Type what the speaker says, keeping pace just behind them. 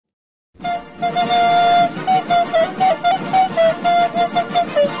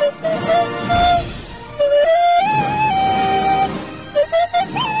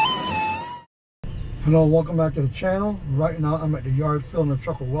Hello, welcome back to the channel. Right now I'm at the yard filling a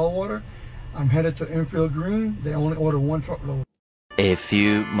truck with well water. I'm headed to Enfield Green. They only order one truckload. A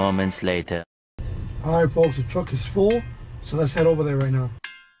few moments later. Alright folks, the truck is full, so let's head over there right now.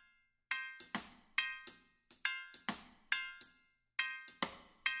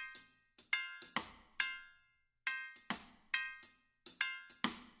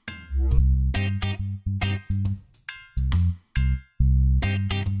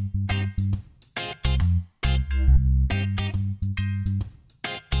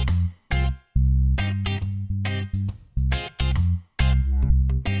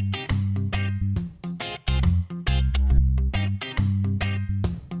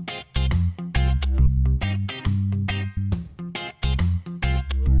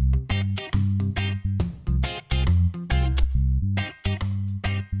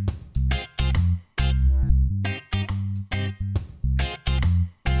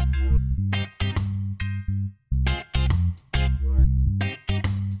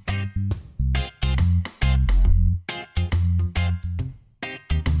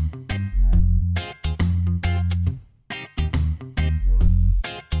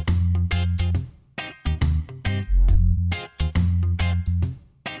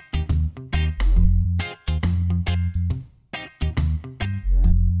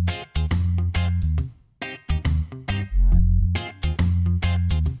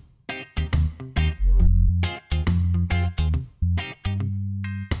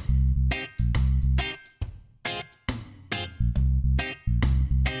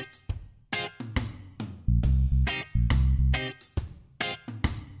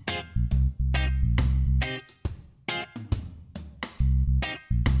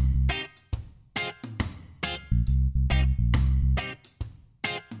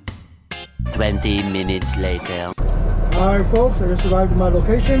 Twenty minutes later. Alright folks, I just arrived at my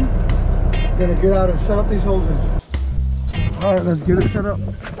location. I'm gonna get out and set up these hoses. Alright, let's get it set up.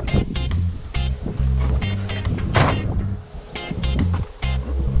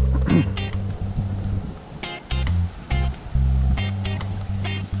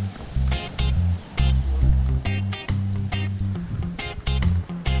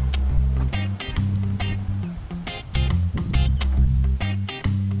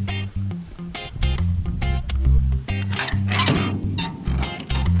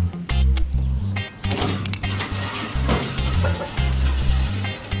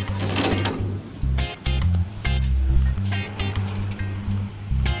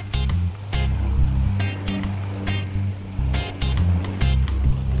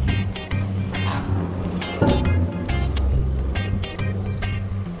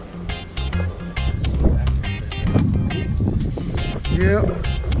 Yep.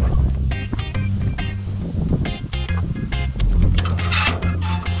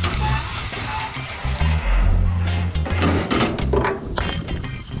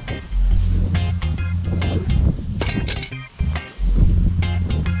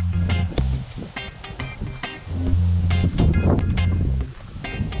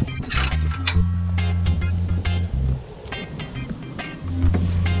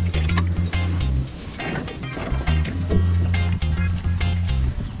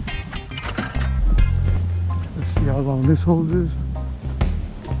 See how long this hose is.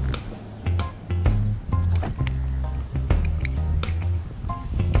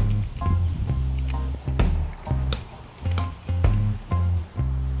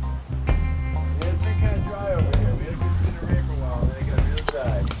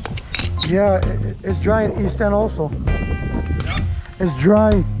 Yeah, it's dry in East End also. Yeah. It's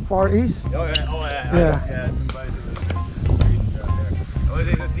dry far east. Oh yeah, oh yeah. Yeah. Somebody's in the street down there. The only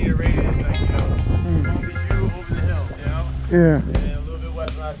thing that's needed rain is like, you know, over you, over the hill, you know? Yeah. And a little bit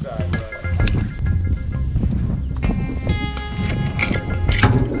west on that side. But...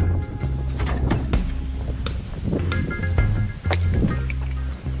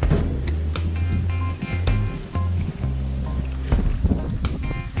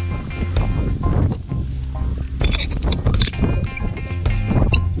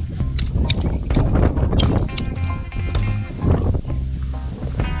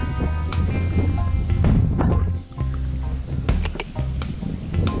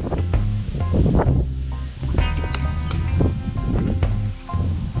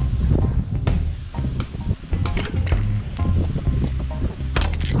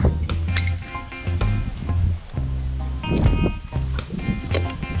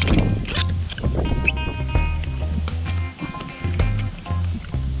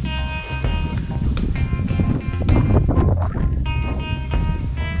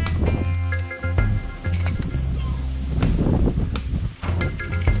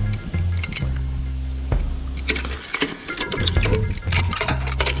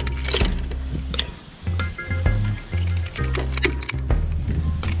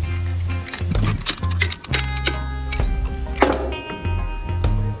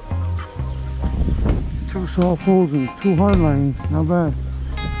 12 holes and 2 hard lines, not bad.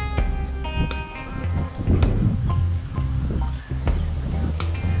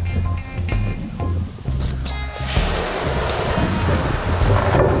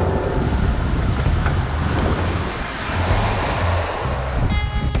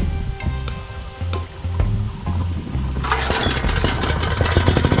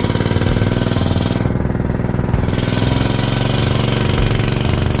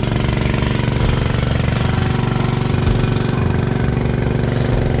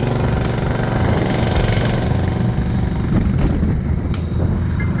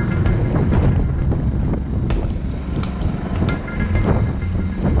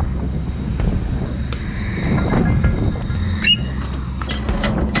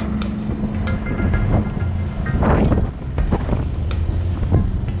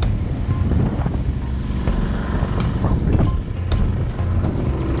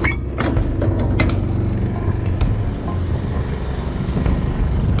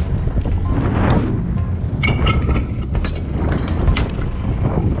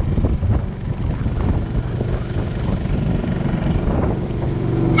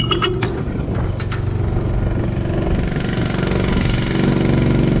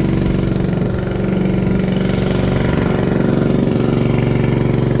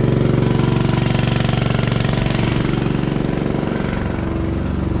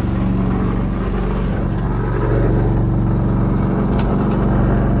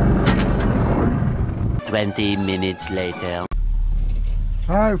 Twenty minutes later.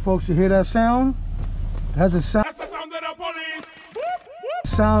 Alright folks, you hear that sound? It has a sound. That's the sound of the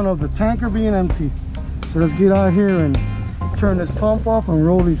police. Sound of the tanker being empty. So let's get out here and turn this pump off and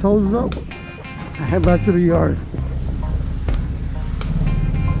roll these hoses up and head back to the yard.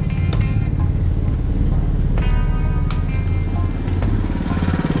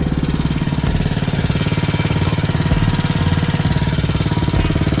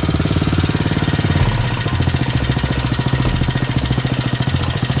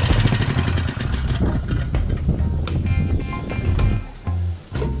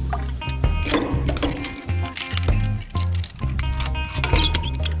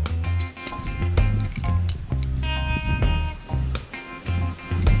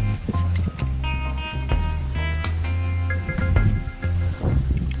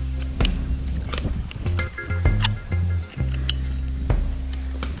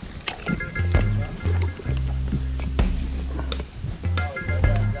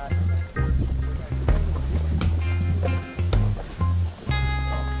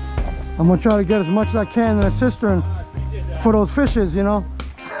 I'm gonna try to get as much as I can in the cistern for those fishes, you know.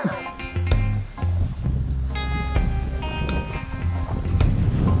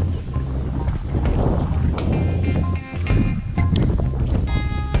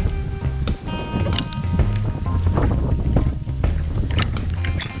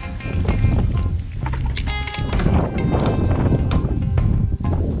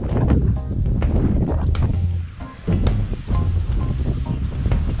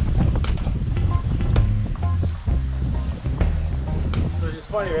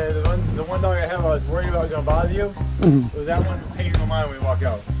 Funny, man. The one dog I have, I was worried about was gonna bother you. It was that one who painted my mind when we walk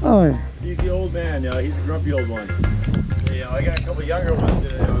out. Oh yeah. He's the old man, he's the grumpy old one. Yeah, I got a couple younger ones.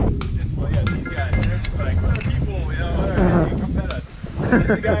 This one, these guys, they're just like, what are people? Hey, come pet us. This is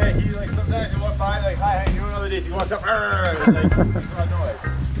the guy. He like sometimes he walks by like, hi, how you doing? Other days he walks up, and like makes a lot of noise.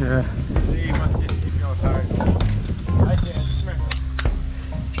 Yeah. He must just keep me all tired. I can't. Come here.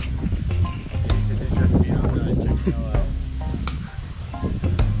 He's just interested in being outside, checking it all out.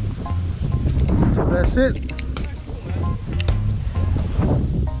 So that's it.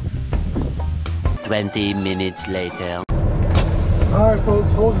 20 minutes later. Alright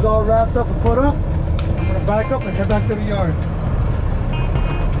folks, hose is all wrapped up and put up. I'm gonna back up and head back to the yard.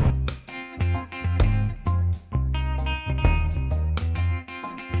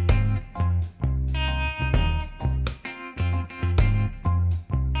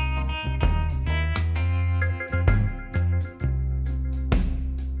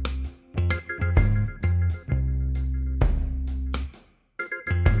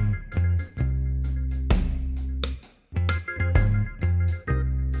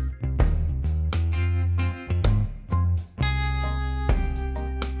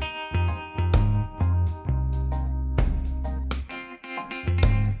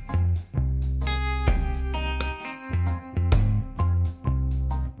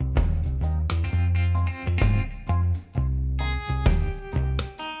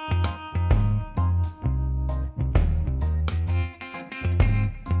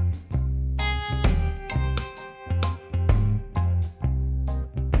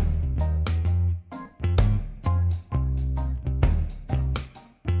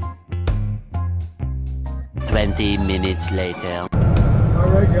 20 minutes later.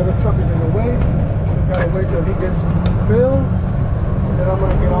 Alright, the other truck is in the way. Gotta wait till he gets filled. And then I'm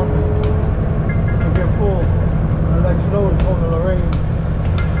gonna get on and get full. I'll let you know it's going to Lorraine.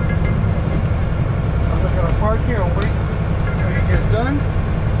 I'm just gonna park here and wait until he gets done.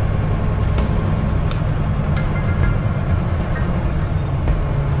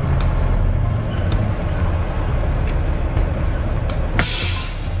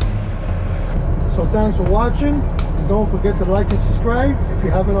 So thanks for watching. Don't forget to like and subscribe if you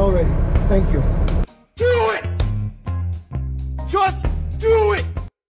haven't already. Thank you.